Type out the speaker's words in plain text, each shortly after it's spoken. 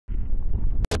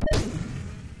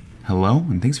Hello,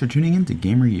 and thanks for tuning in to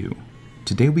GamerU.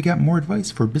 Today we got more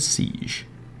advice for Besiege.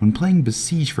 When playing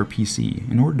Besiege for PC,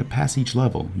 in order to pass each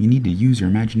level, you need to use your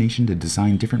imagination to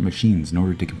design different machines in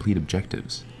order to complete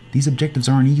objectives. These objectives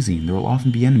aren't easy, and there will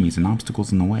often be enemies and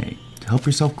obstacles in the way. To help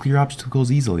yourself clear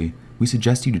obstacles easily, we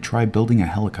suggest you to try building a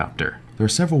helicopter. There are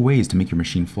several ways to make your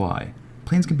machine fly.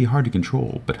 Planes can be hard to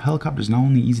control, but helicopters are not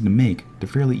only easy to make, they're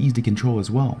fairly easy to control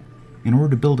as well. In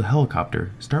order to build a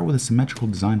helicopter, start with a symmetrical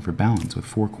design for balance with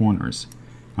 4 corners.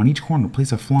 On each corner,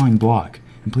 place a flying block,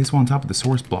 and place one on top of the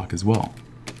source block as well.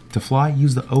 To fly,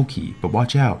 use the O key, but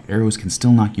watch out, arrows can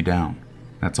still knock you down.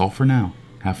 That's all for now.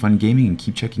 Have fun gaming and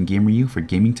keep checking GamerU for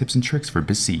gaming tips and tricks for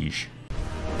Besiege.